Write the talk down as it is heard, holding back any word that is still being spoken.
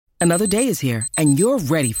Another day is here, and you're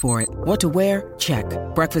ready for it. What to wear? Check.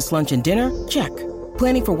 Breakfast, lunch, and dinner? Check.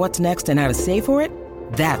 Planning for what's next and how to save for it?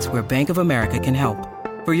 That's where Bank of America can help.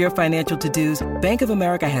 For your financial to-dos, Bank of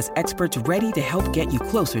America has experts ready to help get you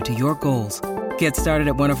closer to your goals. Get started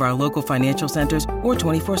at one of our local financial centers or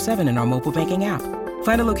 24/7 in our mobile banking app.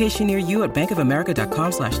 Find a location near you at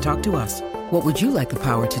bankofamerica.com/talktous. What would you like the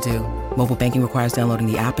power to do? Mobile banking requires downloading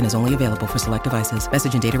the app and is only available for select devices.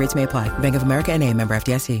 Message and data rates may apply. Bank of America N.A., member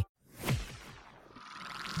FDIC.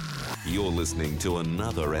 You're listening to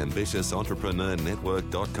another Ambitious Entrepreneur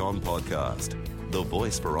Network.com podcast. The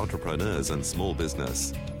voice for entrepreneurs and small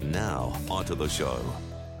business. Now, onto the show.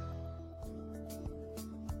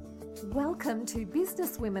 Welcome to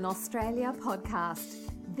Business Women Australia podcast,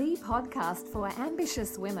 the podcast for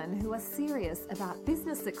ambitious women who are serious about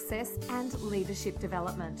business success and leadership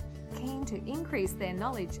development, keen to increase their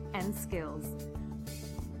knowledge and skills.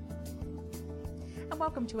 And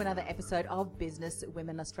welcome to another episode of Business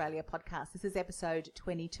Women Australia podcast. This is episode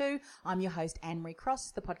 22. I'm your host, Anne-Marie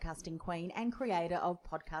Cross, the podcasting queen and creator of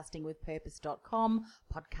podcastingwithpurpose.com,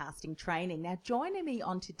 podcasting training. Now, joining me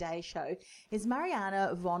on today's show is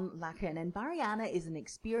Mariana von Lachen. And Mariana is an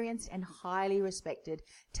experienced and highly respected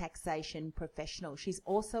taxation professional. She's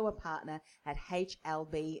also a partner at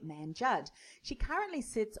HLB Mann Judd. She currently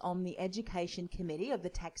sits on the Education Committee of the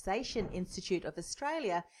Taxation Institute of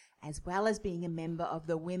Australia, as well as being a member of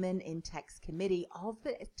the Women in Tax Committee of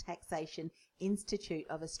the Taxation Institute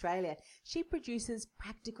of Australia. She produces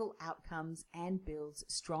practical outcomes and builds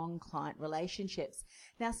strong client relationships.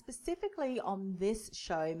 Now, specifically on this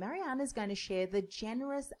show, Mariana is going to share the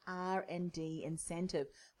generous R&D incentive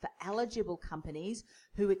for eligible companies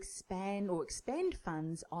who expand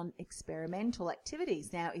funds on experimental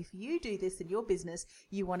activities. Now, if you do this in your business,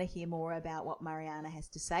 you want to hear more about what Mariana has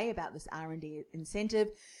to say about this R&D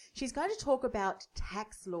incentive. She's going to talk about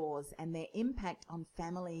tax laws and their impact on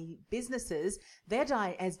family businesses. They're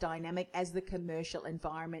as dynamic as the commercial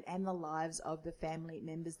environment and the lives of the family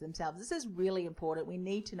members themselves. This is really important. We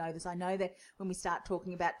need to know this. I know that when we start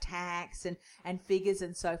talking about tax and figures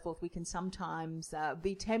and so forth, we can sometimes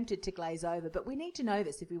be tempted to glaze over, but we need to know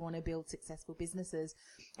this if we want to build successful businesses.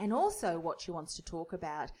 And also what she wants to talk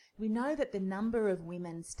about, we know that the number of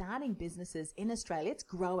women starting businesses in Australia, it's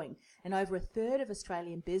growing, and over a third of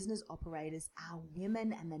Australian business operators are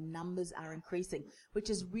women, and the numbers are increasing, which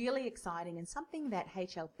is really exciting. And something that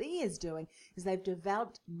HLB is doing is they've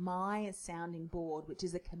developed My Sounding Board, which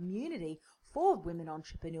is a community for women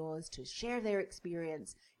entrepreneurs to share their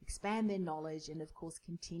experience, expand their knowledge, and of course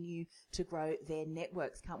continue to grow their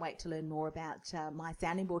networks. Can't wait to learn more about My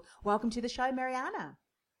Sounding Board. Welcome to the show, Mariana.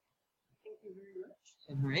 Thank you very much,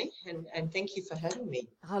 Anne-Marie, and thank you for having me.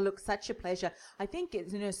 Oh, look, such a pleasure. I think,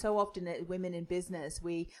 so often women in business,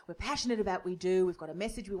 we're passionate about what we do. We've got a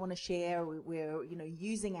message we want to share. We're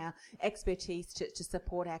using our expertise to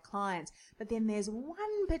support our clients. But then there's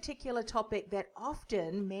one particular topic that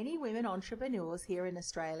often many women entrepreneurs here in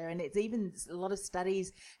Australia, and it's even a lot of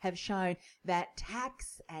studies have shown that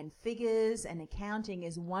tax and figures and accounting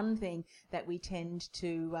is one thing that we tend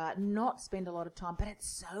to not spend a lot of time, but it's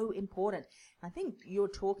so important. I think you're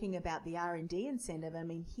talking about the R&D incentive. I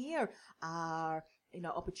mean, here are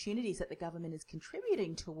opportunities that the government is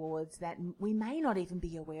contributing towards that we may not even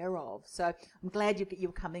be aware of. So I'm glad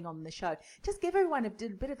you're coming on the show. Just give everyone a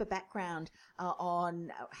bit of a background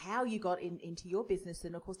on how you got into your business,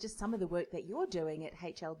 and of course just some of the work that you're doing at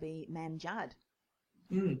HLB Mann Judd.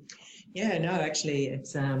 Yeah, no, actually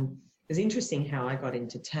it's interesting how I got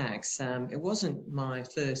into tax. It wasn't my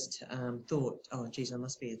first thought, oh, geez, I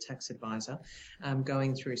must be a tax advisor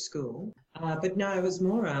going through school. But no, it was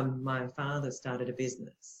more my father started a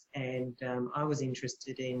business, and I was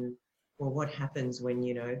interested in, well, what happens when,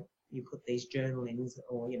 you put these journalings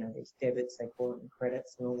or, these debits, they call it, and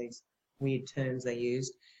credits and all these weird terms they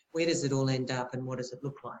used. Where does it all end up and what does it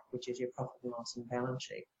look like, which is your profit and loss and balance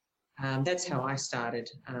sheet. That's how I started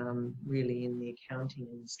really in the accounting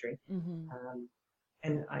industry.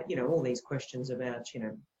 And, all these questions about,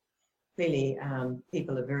 clearly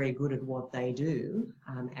people are very good at what they do,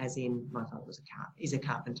 as in my father is a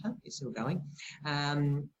carpenter, he's still going.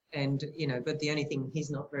 But the only thing he's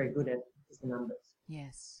not very good at is the numbers.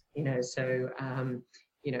 Yes. So,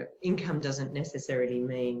 income doesn't necessarily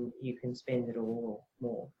mean you can spend it all or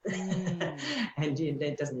more. And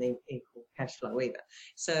that doesn't equal cash flow either.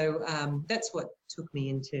 So that's what took me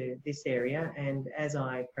into this area. And as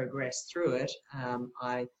I progressed through it,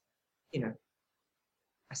 I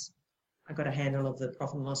got a handle of the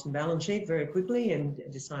profit and loss and balance sheet very quickly and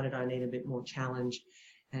decided I need a bit more challenge.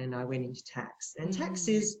 And I went into tax. And tax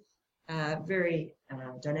is very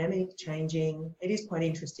dynamic, changing. It is quite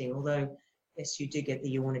interesting, although, yes, you do get the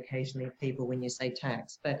yawn occasionally of people when you say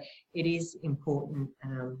tax, but it is important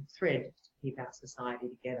thread to keep our society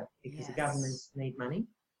together, because the governments need money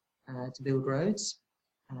to build roads,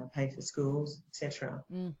 pay for schools, etc.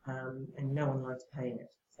 And no one likes paying it.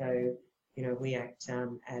 So, we act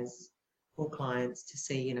as for clients to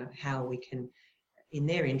see, how we can, in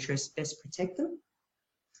their interest, best protect them.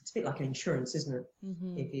 It's a bit like insurance, isn't it?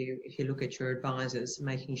 If you look at your advisors,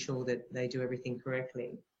 making sure that they do everything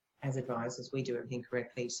correctly. As advisors, we do everything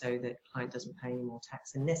correctly so that the client doesn't pay any more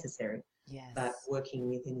tax than necessary, but working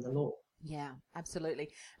within the law. Yeah, absolutely.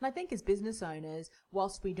 And I think as business owners,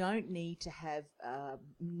 whilst we don't need to have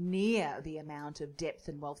near the amount of depth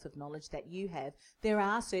and wealth of knowledge that you have, there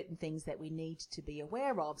are certain things that we need to be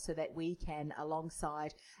aware of so that we can,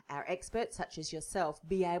 alongside our experts such as yourself,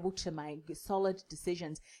 be able to make solid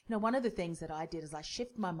decisions. One of the things that I did is I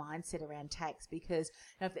shift my mindset around tax, because,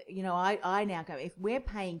 I now go, if we're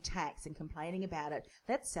paying tax and complaining about it,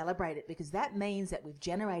 let's celebrate it, because that means that we've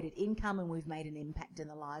generated income and we've made an impact in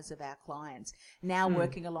the lives of our clients. Now,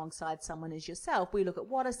 working alongside someone as yourself, we look at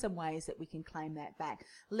what are some ways that we can claim that back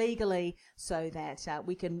legally, so that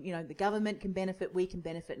we can, the government can benefit, we can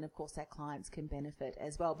benefit, and of course our clients can benefit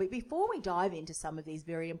as well. But before we dive into some of these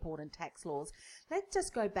very important tax laws, let's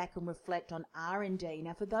just go back and reflect on R&D.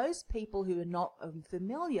 Now, for those people who are not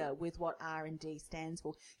familiar with what R&D stands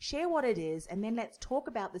for, share what it is, and then let's talk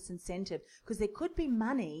about this incentive, because there could be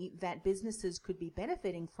money that businesses could be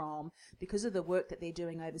benefiting from because of the work that they're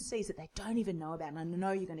doing overseas that they don't even know about. And I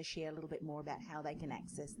know you're going to share a little bit more about how they can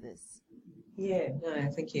access this. Yeah, no,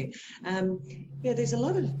 thank you. There's a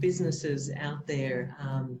lot of businesses out there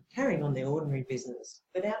carrying on their ordinary business,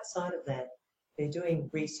 but outside of that, they're doing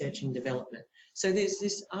research and development. So there's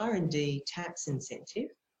this R&D tax incentive,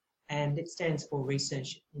 and it stands for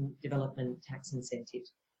Research and Development Tax Incentive.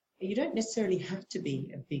 You don't necessarily have to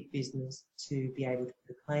be a big business to be able to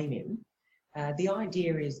put a claim in. The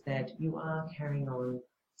idea is that you are carrying on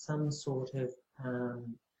some sort of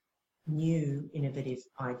new innovative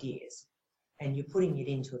ideas, and you're putting it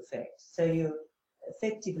into effect. So you're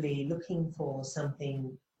effectively looking for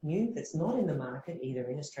something new that's not in the market, either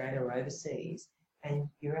in Australia or overseas, and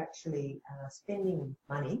you're actually spending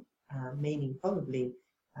money, meaning probably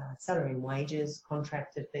salary and wages,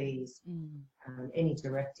 contractor fees, any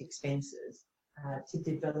direct expenses, to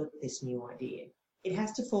develop this new idea. It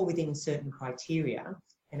has to fall within certain criteria,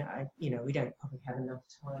 and we don't probably have enough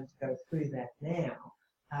time to go through that now.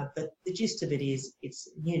 But the gist of it is, it's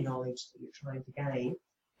new knowledge that you're trying to gain,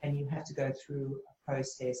 and you have to go through a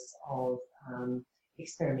process of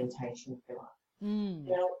experimentation, if you like.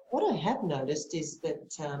 Now, what I have noticed is that,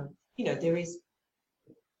 there is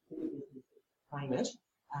claim it,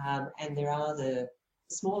 and there are the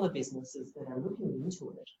smaller businesses that are looking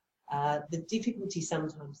into it. The difficulty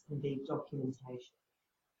sometimes can be documentation.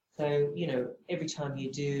 So, every time you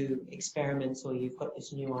do experiments or you've got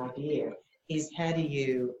this new idea, is how do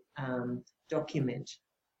you document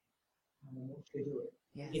what you're doing?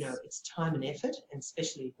 Yes. It's time and effort, and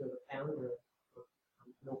especially if you're the founder of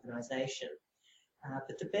an organisation.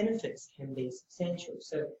 But the benefits can be substantial.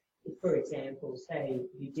 So, if, for example, say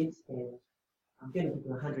you did spend, I'm going to give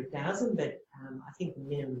you 100,000, but I think the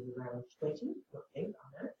minimum is around 20.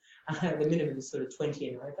 The minimum is sort of 20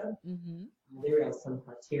 and over. There are some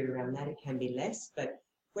criteria around that. It can be less, but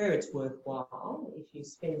where it's worthwhile, if you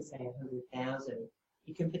spend, say, 100,000,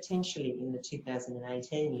 you can potentially, in the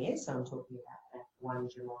 2018 year, so I'm talking about that 1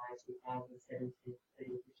 July 2017 to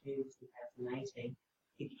 30 June 2018,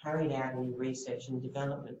 you carried out any research and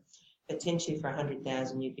development. Potentially for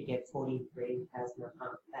 100,000, you could get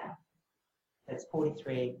 43,500 back. That's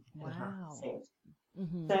 43.5%.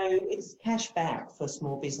 So it's cash back for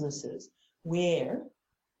small businesses where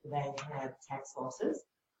they have tax losses.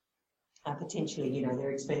 Potentially,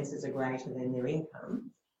 their expenses are greater than their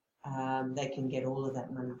income. They can get all of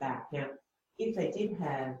that money back. Now, if they did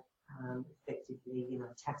have effectively,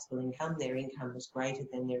 taxable income, their income was greater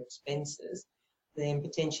than their expenses, then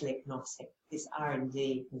potentially it can offset. This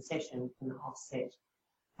R&D concession can offset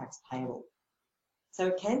tax payable. So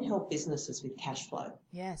it can help businesses with cash flow.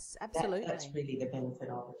 Yes, absolutely. That's really the benefit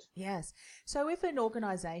of it. Yes. So if an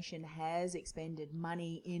organisation has expended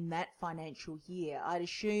money in that financial year, I'd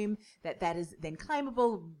assume that is then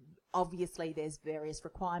claimable. Obviously, there's various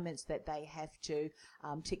requirements that they have to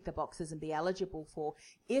tick the boxes and be eligible for.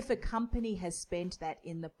 If a company has spent that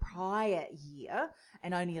in the prior year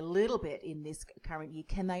and only a little bit in this current year,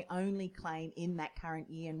 can they only claim in that current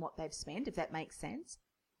year and what they've spent, if that makes sense?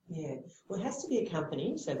 Yeah, well, it has to be a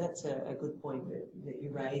company, so that's a good point that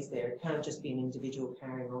you raised there. It can't just be an individual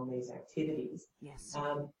carrying on these activities. Yes.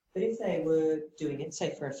 But if they were doing it,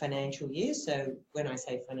 say, for a financial year, so when I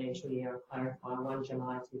say financial year, I'll clarify 1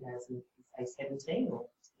 July 2017 or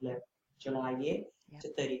July year to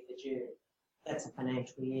 30th of June. That's a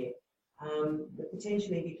financial year. But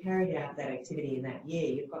potentially, if you carried out that activity in that year,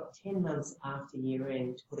 you've got 10 months after year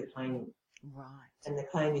end to put a claim in. Right. And the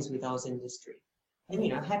claim is with Oz Industry. And,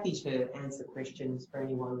 you know, happy to answer questions for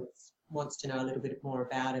anyone that wants to know a little bit more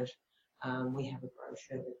about it. We have a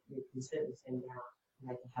brochure that we can certainly send out and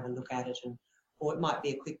they can have a look at it. Or it might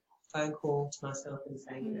be a quick phone call to myself and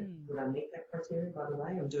say, you know, would I meet that criteria, by the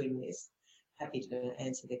way? I'm doing this. Happy to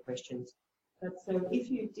answer their questions. But so if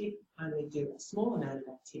you did only do a small amount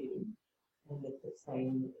of activity, and let's say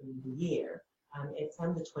in the year, it's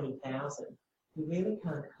under 20,000, you really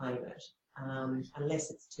can't claim it. Unless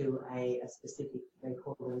it's to a specific, they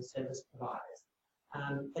call them service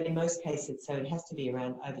providers. But in most cases, so it has to be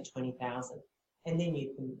around over 20,000. And then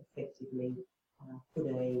you can effectively put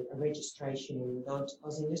a registration in with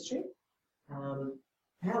Oz Industry.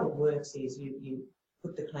 How it works is you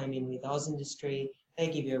put the claim in with Oz Industry, they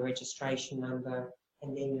give you a registration number,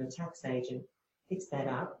 and then your tax agent picks that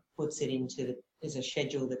up, puts it into there's a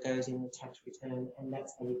schedule that goes in the tax return, and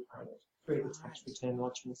that's how you claim it, through the tax return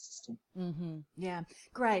lodgement system. Mm-hmm. Yeah,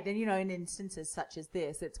 great. And, you know, in instances such as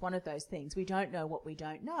this, it's one of those things. We don't know what we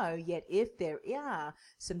don't know, yet if there are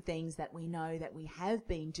some things that we know that we have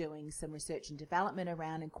been doing some research and development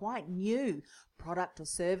around and quite new product or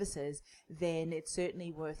services, then it's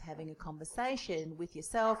certainly worth having a conversation with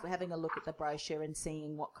yourself, having a look at the brochure and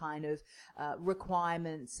seeing what kind of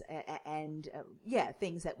requirements and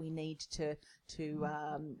things that we need to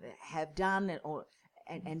have done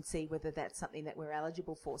and see whether that's something that we're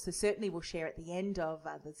eligible for. So certainly we'll share at the end of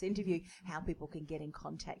this interview how people can get in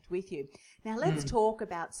contact with you. Now let's talk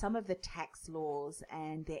about some of the tax laws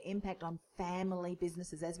and their impact on family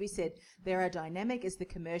businesses. As we said, they're as dynamic as the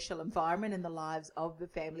commercial environment and the lives of the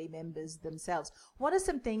family members themselves. What are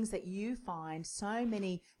some things that you find so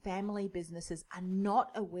many family businesses are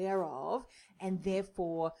not aware of and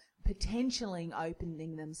therefore potentially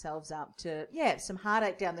opening themselves up to, some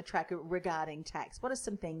heartache down the track regarding tax? What are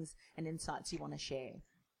some things and insights you want to share?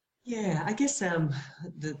 Yeah, I guess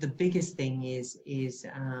the biggest thing is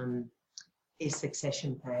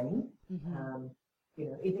succession planning. Mm-hmm. You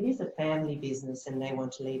know, if it is a family business and they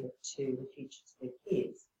want to leave it to the future to their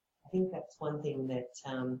kids, I think that's one thing that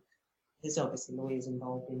there's obviously lawyers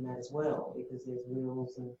involved in that as well, because there's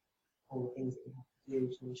rules and all the things that you have to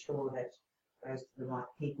do to ensure that goes to the right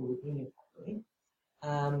people within your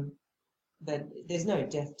family. But there's no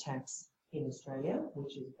death tax in Australia,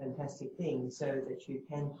 which is a fantastic thing, so that you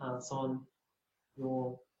can pass on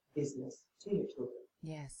your business to your children.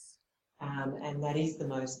 Yes. And that is the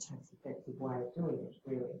most tax-effective way of doing it,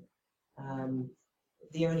 really.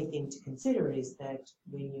 The only thing to consider is that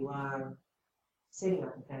when you are setting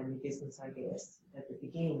up a family business, I guess, at the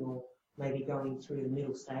beginning or maybe going through the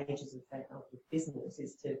middle stages of the business,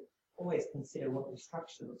 is to always consider what the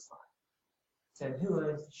structure looks like. So who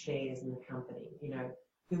owns the shares in the company? You know,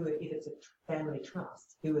 if it's a family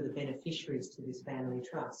trust, who are the beneficiaries to this family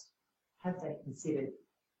trust? Have they considered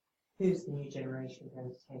who's the new generation going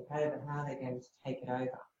to take over? How are they going to take it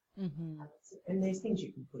over? Mm-hmm. And there's things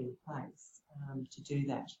you can put in place to do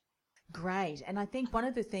that. Great. And I think one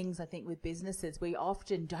of the things with businesses, we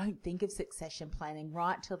often don't think of succession planning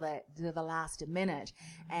right till the last minute.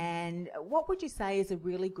 And what would you say is a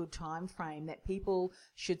really good time frame that people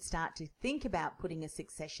should start to think about putting a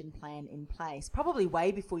succession plan in place? Probably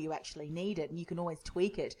way before you actually need it, and you can always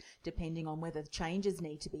tweak it depending on whether changes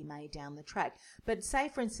need to be made down the track. But say,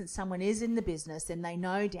 for instance, someone is in the business and they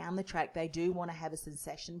know down the track they do want to have a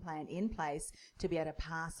succession plan in place to be able to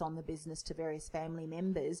pass on the business to various family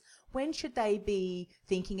members. When should they be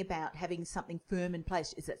thinking about having something firm in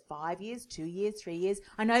place? Is it 5 years, 2 years, 3 years?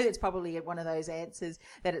 I know that's probably one of those answers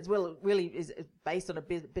that it's really is based on a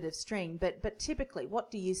bit of string, but typically, what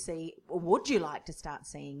do you see, or would you like to start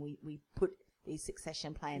seeing we put these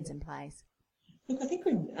succession plans in place? Look, I think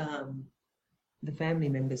when the family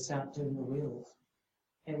members start doing the wills,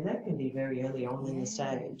 and that can be very early on in the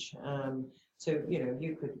stage. So, you know,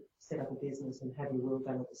 you could set up a business and have your will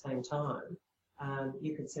done at the same time.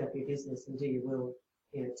 You could set up your business and do your will,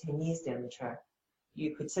 10 years down the track.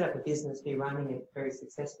 You could set up a business, be running it very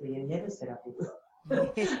successfully and never set up your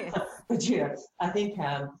will. Yes. But, I think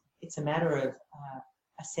it's a matter of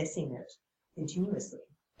assessing it continuously.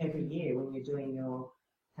 Every year when you're doing your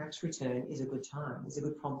tax return is a good time, is a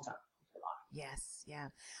good prompter, if you like. Yes, yeah.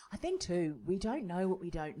 I think too, we don't know what we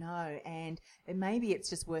don't know, and maybe it's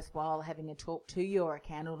just worthwhile having a talk to your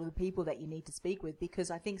accountant or the people that you need to speak with,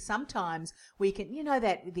 because I think sometimes we can,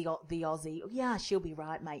 that the Aussie, yeah, she'll be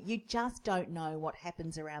right, mate. You just don't know what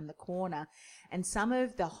happens around the corner, and some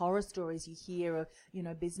of the horror stories you hear of,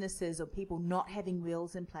 businesses or people not having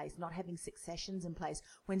wills in place, not having successions in place,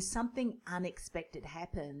 when something unexpected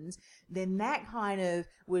happens, then that kind of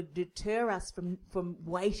would deter us from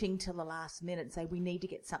waiting till the last minute and say we need to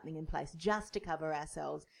get something in place just to cover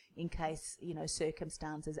ourselves in case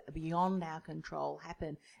circumstances beyond our control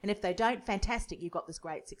happen. And if they don't, fantastic, you've got this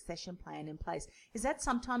great succession plan in place. Is that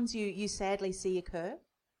sometimes you sadly see occur?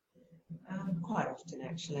 Quite often,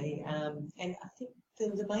 actually. And I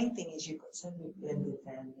think the main thing is you've got so many blended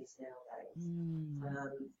families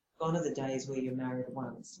nowadays. Gone are the days where you're married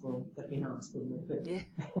once. Well, that'd be nice, wouldn't it?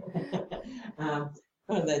 Yeah.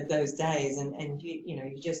 One of those days, and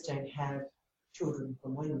you just don't have children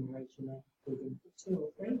from one marriage, you have children from 2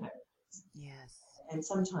 or 3 marriages. Yes. And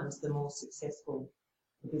sometimes the more successful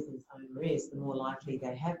the business owner is, the more likely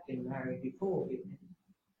they have been married before,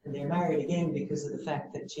 and they're married again because of the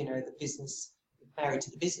fact that the business married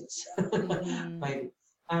to the business, maybe.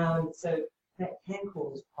 So that can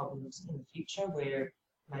cause problems in the future where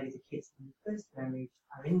maybe the kids from the first marriage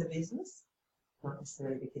are in the business, not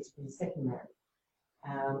necessarily the kids from the second marriage.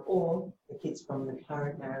 Or the kids from the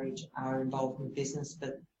current marriage are involved in the business,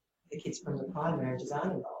 but the kids from the prior marriages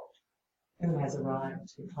aren't involved. Who has a right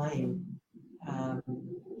to claim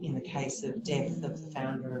in the case of death of the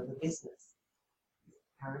founder of the business?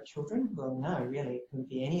 Current children? Well, no, really, it couldn't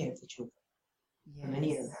be any of the children from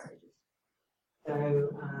any of the marriages.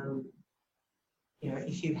 So,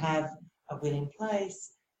 if you have a will in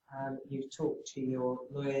place, you talk to your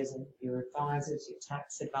lawyers and your advisors, your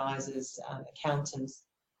tax advisors, accountants,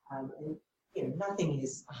 and nothing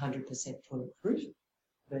is 100% foolproof,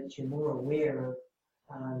 but you're more aware of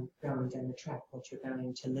going down the track what you're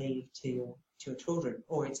going to leave to your children,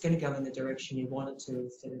 or it's going to go in the direction you want it to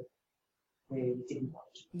instead of where you didn't want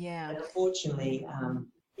it. Yeah. And unfortunately,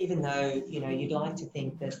 even though you'd like to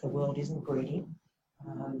think that the world isn't greedy,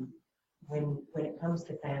 when it comes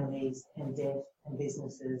to families and death and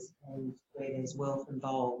businesses and where there's wealth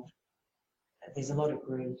involved, there's a lot of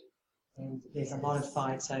greed and there's a lot of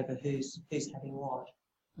fights over who's having what.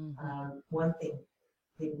 One thing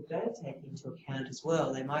people don't take into account as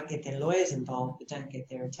well, they might get their lawyers involved but don't get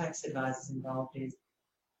their tax advisors involved, is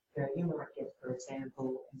you might get, for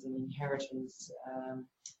example, as an inheritance,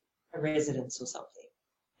 a residence or something,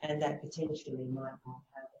 and that potentially might not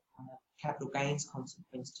have capital gains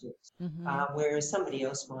consequence to it. Whereas somebody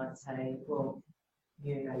else might say, well,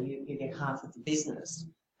 you get half of the business,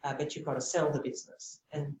 but you've got to sell the business,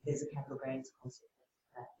 and there's a capital gains consequence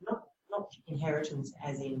to that. Not inheritance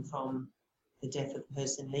as in from the death of the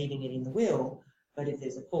person leaving it in the will, but if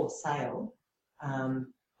there's a forced sale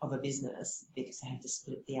of a business because they have to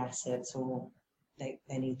split the assets or they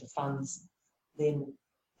need the funds, then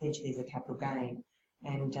potentially there's a capital gain.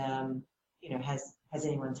 And has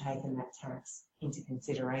anyone taken that tax into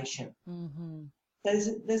consideration? There's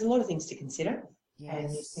a lot of things to consider,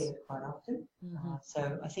 and you see it quite often.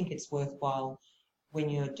 So I think it's worthwhile when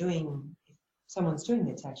if someone's doing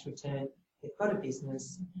their tax return, they've got a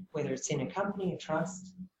business, whether it's in a company, a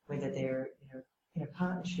trust, whether they're in a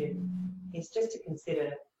partnership, it's just to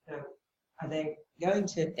consider, are they going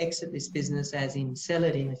to exit this business as in sell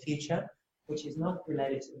it in the future, which is not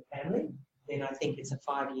related to the family? Then I think it's a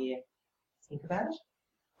 5-year think about it,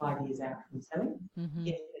 5 years out from selling.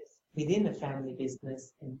 If it's within the family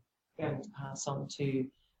business and going to pass on to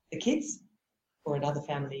the kids or another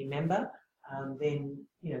family member, then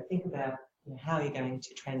think about how you're going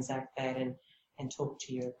to transact that and talk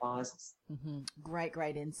to your advisors.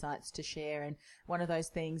 Great insights to share. And one of those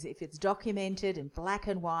things, if it's documented in black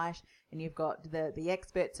and white and you've got the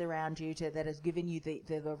experts around you that has given you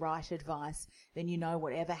the right advice, then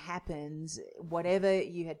whatever happens, whatever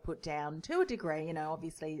you had put down to a degree,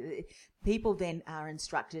 obviously people then are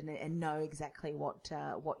instructed and know exactly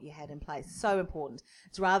what you had in place. So important.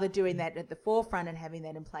 It's rather doing that at the forefront and having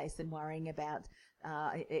that in place than worrying about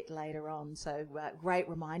it later on. So great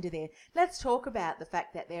reminder there. Let's talk about the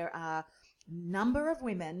fact that there are number of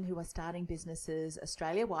women who are starting businesses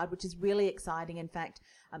Australia-wide, which is really exciting. In fact,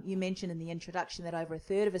 you mentioned in the introduction that over a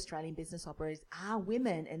third of Australian business operators are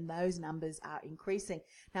women, and those numbers are increasing.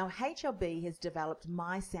 Now, HLB has developed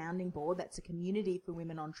My Sounding Board. That's a community for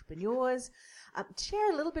women entrepreneurs.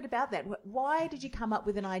 Share a little bit about that. Why did you come up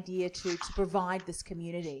with an idea to provide this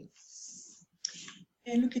community?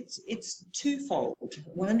 Yeah, look, it's twofold.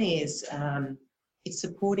 One is it's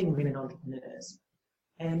supporting women entrepreneurs.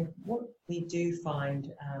 And what we do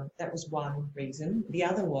find, that was one reason. The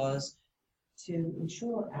other was to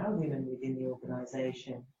ensure our women within the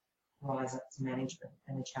organisation rise up to management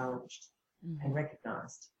and are challenged and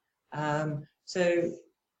recognised. So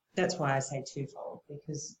that's why I say twofold,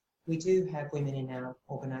 because we do have women in our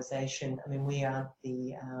organisation. I mean, we are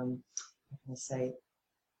the, how can I say,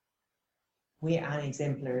 we are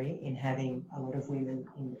exemplary in having a lot of women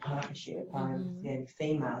in the partnership. I'm fairly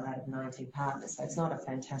female out of 19 partners, so it's not a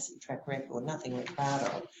fantastic track record, nothing we're proud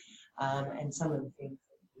of. And some of the things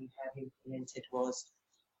that we have implemented was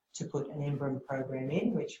to put an Emblem program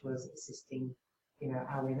in, which was assisting,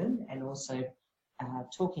 our women, and also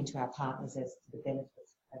talking to our partners as to the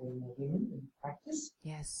benefits of having more women in practice.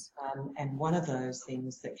 Yes. And one of those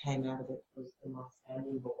things that came out of it was the My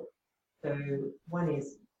Sounding Board. So one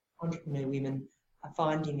is entrepreneur women are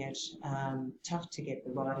finding it tough to get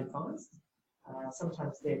the right advice.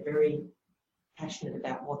 Sometimes they're very passionate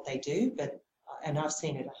about what they do, and I've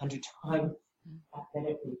seen it 100 times, that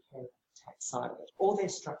it really can tax side of it, or their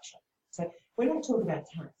structure. So when I talk about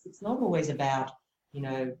tax, it's not always about,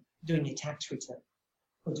 doing your tax return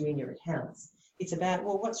or doing your accounts. It's about,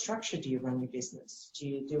 well, what structure do you run your business? Do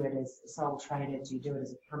you do it as a sole trader? Do you do it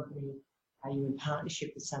as a company? Are you in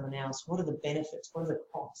partnership with someone else? What are the benefits? What are the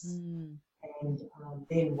costs? And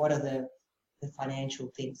then what are the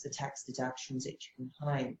financial things, the tax deductions that you can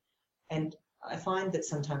claim? And I find that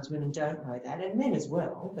sometimes women don't know that, and men as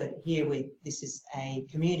well, but here this is a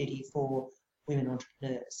community for women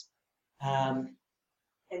entrepreneurs.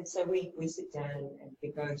 And so we sit down and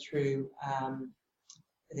we go through,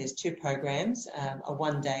 there's two programs, a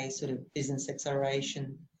one-day sort of business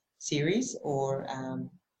acceleration series, or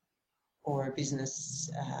a business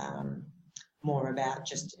more about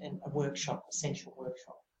just a workshop, essential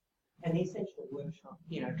workshop. And the essential workshop,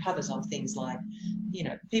 covers off things like,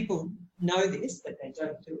 people know this, but they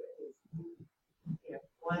don't do it.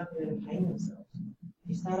 Why aren't they paying themselves?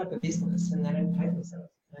 You start up a business and they don't pay themselves.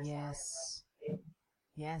 Yes. Yeah.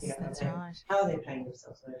 Yes, that's right. How are they paying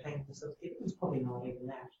themselves? Are they paying themselves dividends? Probably not even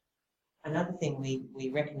that. Another thing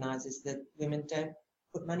we recognise is that women don't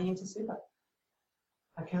put money into super.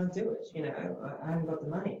 I can't do it, I haven't got the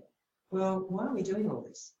money. Well, why are we doing all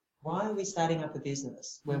this? Why are we starting up a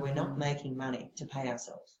business where we're not making money to pay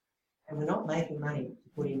ourselves? And we're not making money to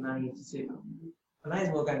put in money into super. I may as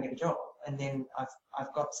well go and get a job, and then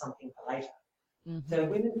I've got something for later. So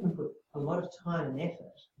women can put a lot of time and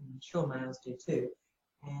effort, and I'm sure males do too,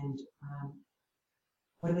 and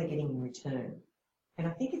what are they getting in return? And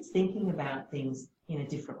I think it's thinking about things in a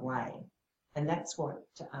different way. And that's what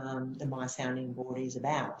the My Sounding Board is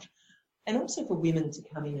about. And also for women to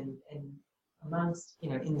come in and amongst,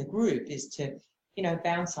 in the group, is to,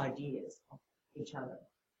 bounce ideas off each other.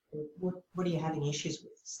 What are you having issues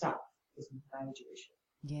with? Stuff is a major issue.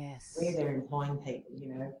 Yes. Where they're employing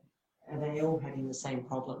people, are they all having the same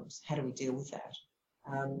problems? How do we deal with that?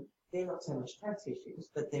 They're not so much tax issues,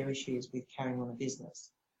 but they're issues with carrying on a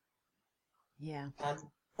business. Yeah.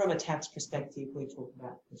 From a tax perspective, we talk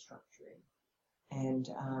about the structuring and,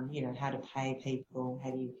 how to pay people,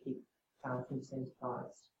 how do you keep staff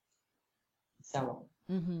incentivised, so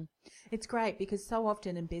on. It's great because so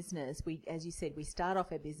often in business, as you said, we start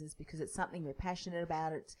off our business because it's something we're passionate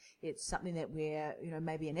about. It's something that we're,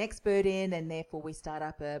 maybe an expert in, and therefore we start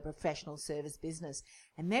up a professional service business.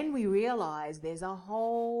 And then we realise there's a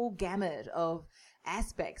whole gamut of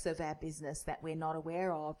aspects of our business that we're not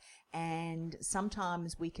aware of, and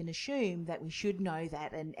sometimes we can assume that we should know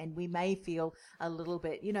that, and we may feel a little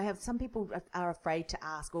bit, have some people are afraid to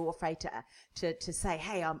ask or afraid to say,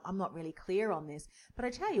 hey, I'm not really clear on this. But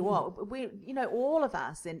I tell you what, we, all of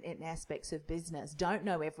us in aspects of business don't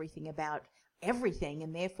know everything about everything,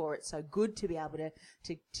 and therefore it's so good to be able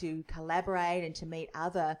to collaborate and to meet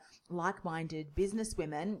other like-minded business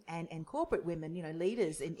women and corporate women,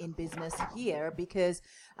 leaders in business here, because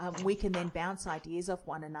we can then bounce ideas off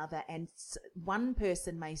one another, and one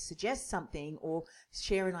person may suggest something or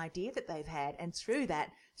share an idea that they've had, and through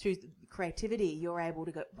creativity, you're able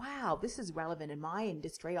to go, wow, this is relevant in my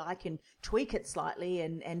industry. I can tweak it slightly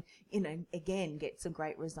and again, get some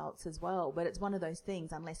great results as well. But it's one of those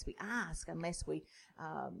things, unless we ask, unless we,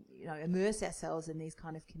 immerse ourselves in these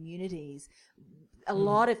kind of communities, a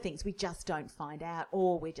lot of things we just don't find out,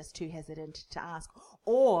 or we're just too hesitant to ask.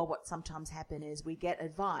 Or what sometimes happen is we get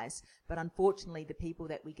advice, but unfortunately the people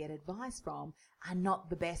that we get advice from are not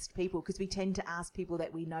the best people, because we tend to ask people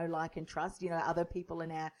that we know, like, and trust, other people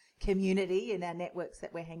in our community, in our networks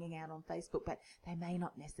that we're hanging out on Facebook, but they may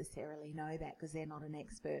not necessarily know that because they're not an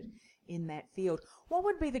expert in that field. What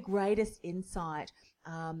would be the greatest insight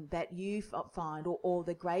that you find, or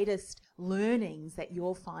the greatest learnings that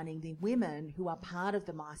you're finding the women who are part of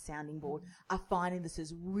the My Sounding Board are finding this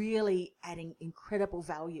is really adding incredible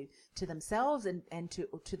value to themselves and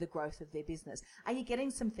to the growth of their business. Are you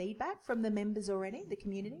getting some feedback from the members already, the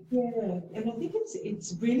community? Yeah, and I think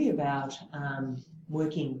it's really about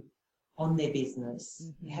working on their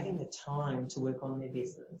business, having the time to work on their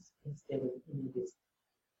business instead of in the business.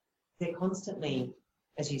 They're constantly,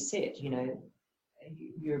 as you said, you know,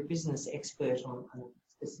 you're a business expert on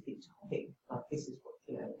a specific topic, like this is what,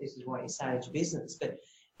 you know, this is why you sage business, but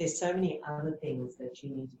there's so many other things that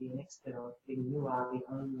you need to be an expert on when you are the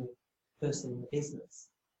only person in the business.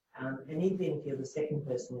 And even if you're the second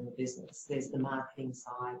person in the business, there's the marketing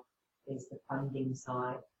side, there's the funding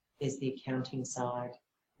side, there's the accounting side.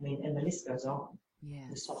 I mean, and the list goes on. Yeah.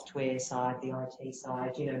 The software side, the IT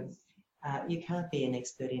side, you know, you can't be an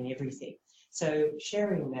expert in everything. So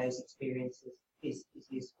sharing those experiences is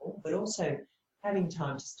useful, but also having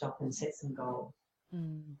time to stop and set some goals.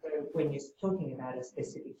 So when you're talking about a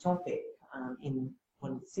specific topic in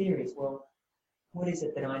one of the series, well, what is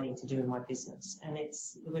it that I need to do in my business? And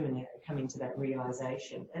it's the women that are coming to that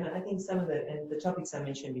realisation. And I think some of the topics I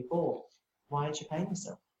mentioned before, why aren't you paying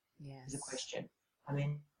yourself? Yes. Is a question. I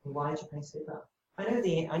mean, why aren't you paying super? I know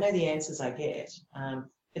the answers I get,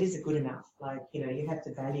 but is it good enough? Like, you know, you have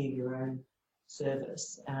to value your own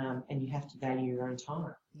service and you have to value your own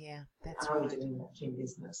time. Yeah, that's Are right. we doing that in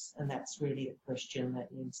business? And that's really the question that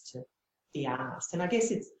needs to be asked. And I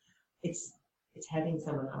guess it's having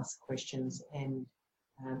someone ask questions and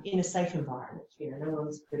in a safe environment. You know, no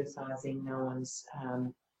one's criticising, no one's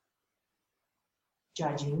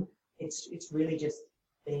judging. It's really just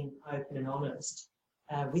being open and honest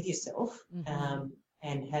with yourself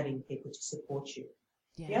and having people to support you.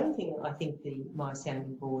 Yeah. The other thing, I think the My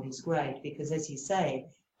Sounding Board is great because, as you say,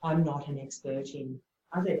 I'm not an expert in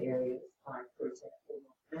other areas, like, for example,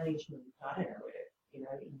 management. I don't know where to, you know,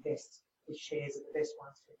 invest, which shares are the best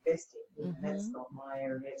ones to invest in. You know, that's not my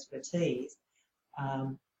area of expertise.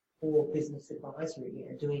 Or business advisory, you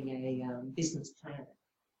know, doing a business plan.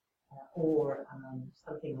 Or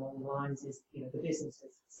something along the lines is, you know, the business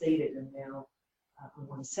has succeeded and now I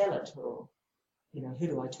want to sell it, or, you know, who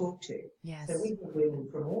do I talk to? Yes. So we get women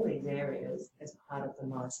from all these areas as part of the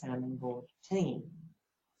My Sounding Board team.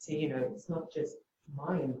 So, you know, it's not just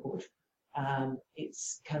my input,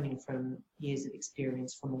 it's coming from years of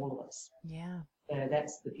experience from all of us. Yeah. So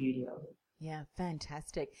that's the beauty of it. Yeah,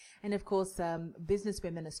 fantastic. And of course, Business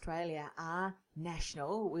Women Australia are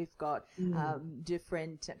national. We've got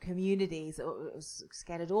different communities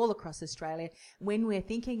scattered all across Australia. When we're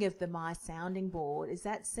thinking of the My Sounding Board, is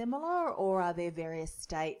that similar, or are there various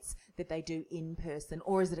states that they do in person,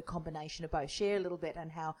 or is it a combination of both? Share a little bit on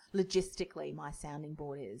how logistically My Sounding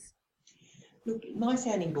Board is. Look, My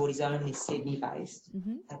Sounding Board is only Sydney-based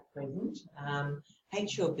at present.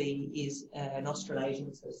 HLB is an Australasian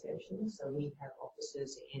association, so we have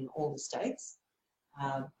offices in all the states,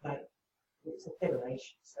 but it's a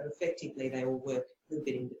federation, so effectively they all work a little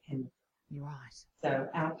bit independently. You're right. So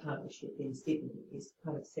our partnership in Sydney is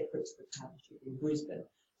kind of separate to the partnership in Brisbane.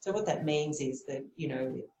 So what that means is that, you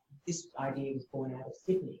know, this idea was born out of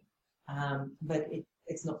Sydney, but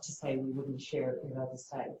it's not to say we wouldn't share it with other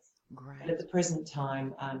states. Great. But at the present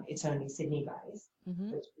time, it's only Sydney-based.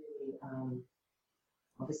 So it's really,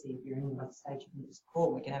 obviously, if you're in another stage, you can just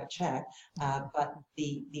call, we can have a chat. But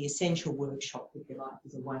the essential workshop, if you like,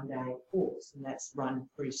 is a one-day course, and that's run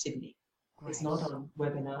through Sydney. Great. It's not on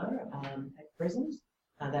webinar at present.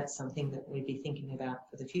 That's something that we'd be thinking about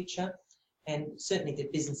for the future. And certainly the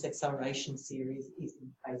Business Acceleration Series is in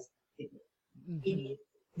place in Sydney.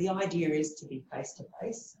 The idea is to be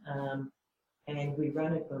face-to-face. And we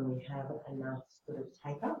run it when we have enough sort of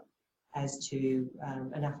take-up as to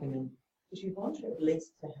enough women, because we want at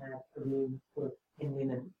least to have a room full of 10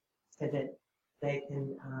 women so that they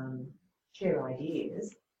can share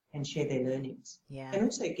ideas and share their learnings. Yeah. And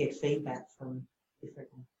also get feedback from different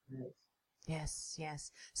entrepreneurs. Yes,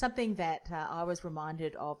 yes. Something that I was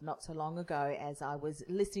reminded of not so long ago as I was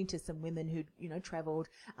listening to some women who'd, you know, travelled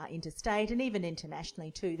interstate and even internationally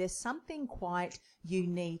too. There's something quite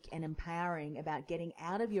unique and empowering about getting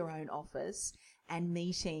out of your own office and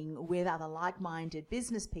meeting with other like-minded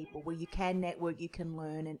business people where you can network, you can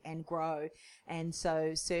learn and grow. And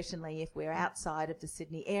so certainly if we're outside of the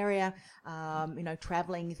Sydney area, you know,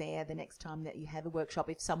 travelling there the next time that you have a workshop,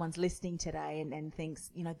 if someone's listening today and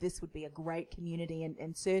thinks, you know, this would be a great community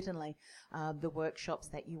and certainly the workshops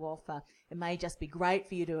that you offer, it may just be great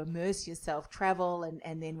for you to immerse yourself, travel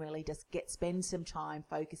and then really just spend some time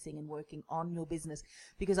focusing and working on your business.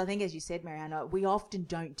 Because I think, as you said, Mariana, we often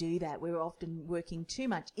don't do that. We're often working too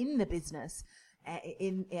much in the business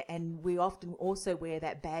and we often also wear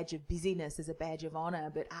that badge of busyness as a badge of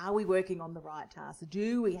honour, but are we working on the right tasks?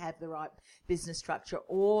 Do we have the right business structure?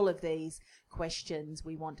 All of these questions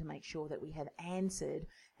we want to make sure that we have answered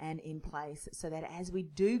and in place, so that as we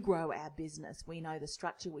do grow our business, we know the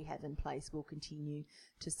structure we have in place will continue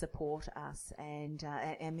to support us and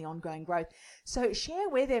the ongoing growth. So share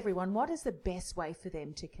with everyone, what is the best way for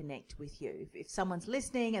them to connect with you? If someone's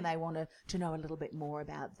listening and they want to know a little bit more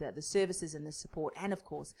about the services and the support, and of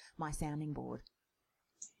course, My Sounding Board.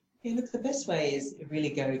 Yeah, look, the best way is really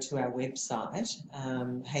go to our website,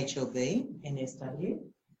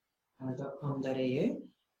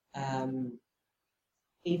 hlbnsw.com.au.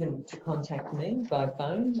 Even to contact me by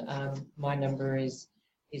phone, my number is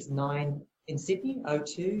 9 in Sydney,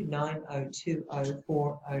 02 9020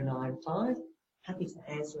 4095. Happy to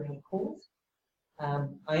answer any calls.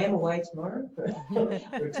 I am away tomorrow,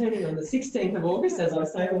 returning on the 16th of August, as I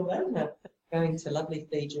say all that, going to lovely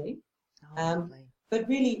Fiji. But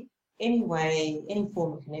really, any way, any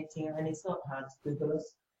form of connecting, and it's not hard to Google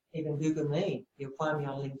us, even Google me. You'll find me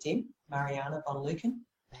on LinkedIn, Mariana von Lueken.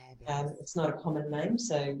 It's not a common name,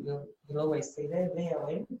 so you'll always see there,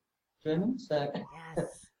 VON, German, so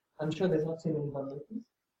yes. I'm sure there's not too many von Luekens.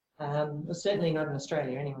 Well, certainly not in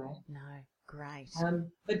Australia anyway. No, great.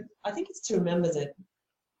 But I think it's to remember that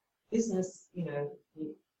business,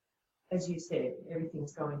 as you said,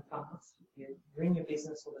 everything's going fast. You're in your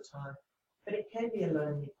business all the time, but it can be a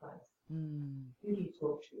lonely place. Who do you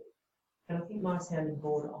talk to? And I think My Sounding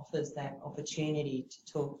Board offers that opportunity to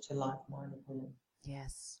talk to like-minded women.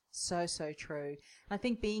 Yes, so true. I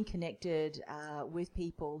think being connected with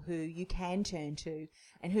people who you can turn to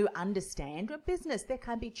and who understand what business, there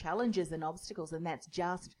can be challenges and obstacles, and that's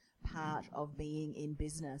just part of being in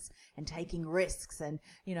business and taking risks and,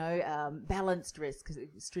 balanced risk,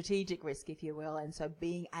 strategic risk, if you will. And so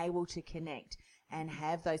being able to connect and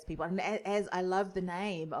have those people. And as I love the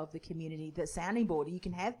name of the community, the Sounding Board, you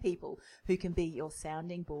can have people who can be your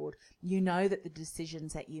sounding board. You know that the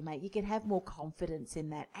decisions that you make, you can have more confidence in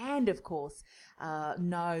that. And of course,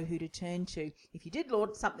 know who to turn to. If you did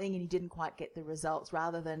launch something and you didn't quite get the results,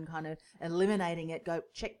 rather than kind of eliminating it, go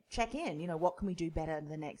check in, what can we do better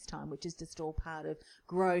the next time, which is just all part of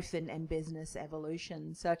growth and business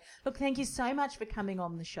evolution. So look, thank you so much for coming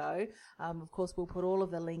on the show. Of course, we'll put all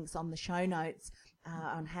of the links on the show notes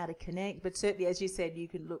on how to connect, but certainly, as you said, you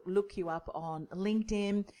can look you up on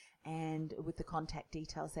LinkedIn, and with the contact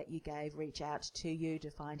details that you gave, reach out to you to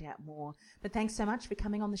find out more. But thanks so much for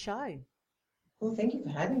coming on the show. Well, thank you for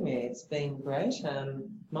having me. It's been great.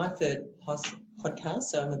 My third podcast,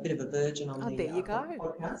 so I'm a bit of a virgin on the there you go.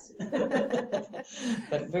 Podcast.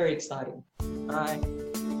 But very exciting. Bye.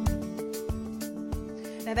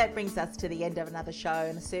 Now that brings us to the end of another show,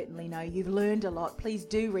 and I certainly know you've learned a lot. Please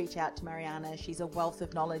do reach out to Mariana. She's a wealth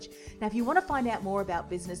of knowledge. Now, if you want to find out more about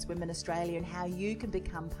Business Women Australia and how you can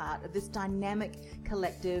become part of this dynamic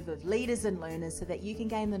collective of leaders and learners so that you can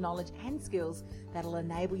gain the knowledge and skills that'll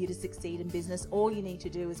enable you to succeed in business, all you need to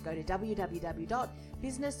do is go to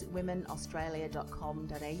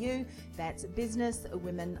www.businesswomenaustralia.com.au. That's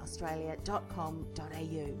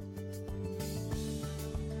businesswomenaustralia.com.au.